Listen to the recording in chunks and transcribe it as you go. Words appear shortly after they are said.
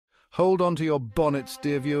Hold on to your bonnets,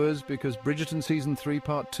 dear viewers, because Bridgerton Season 3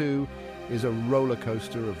 Part 2 is a roller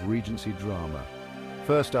coaster of Regency drama.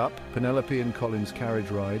 First up, Penelope and Colin's carriage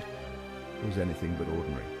ride was anything but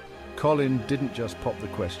ordinary. Colin didn't just pop the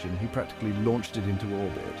question, he practically launched it into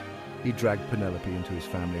orbit. He dragged Penelope into his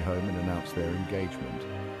family home and announced their engagement.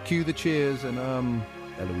 Cue the cheers and,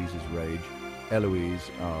 Eloise's rage. Eloise,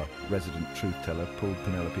 our resident truth-teller, pulled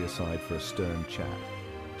Penelope aside for a stern chat.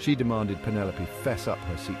 She demanded Penelope fess up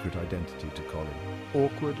her secret identity to Colin.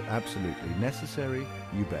 Awkward, absolutely. Necessary,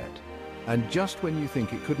 you bet. And just when you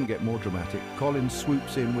think it couldn't get more dramatic, Colin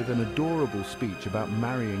swoops in with an adorable speech about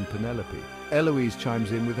marrying Penelope. Eloise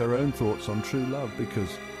chimes in with her own thoughts on true love, because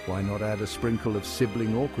why not add a sprinkle of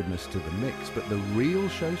sibling awkwardness to the mix? But the real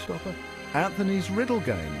showstopper? Anthony's riddle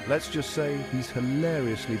game. Let's just say he's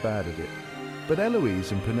hilariously bad at it. But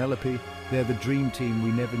Eloise and Penelope, they're the dream team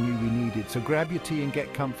we never knew we needed. So grab your tea and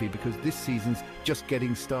get comfy, because this season's just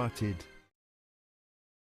getting started.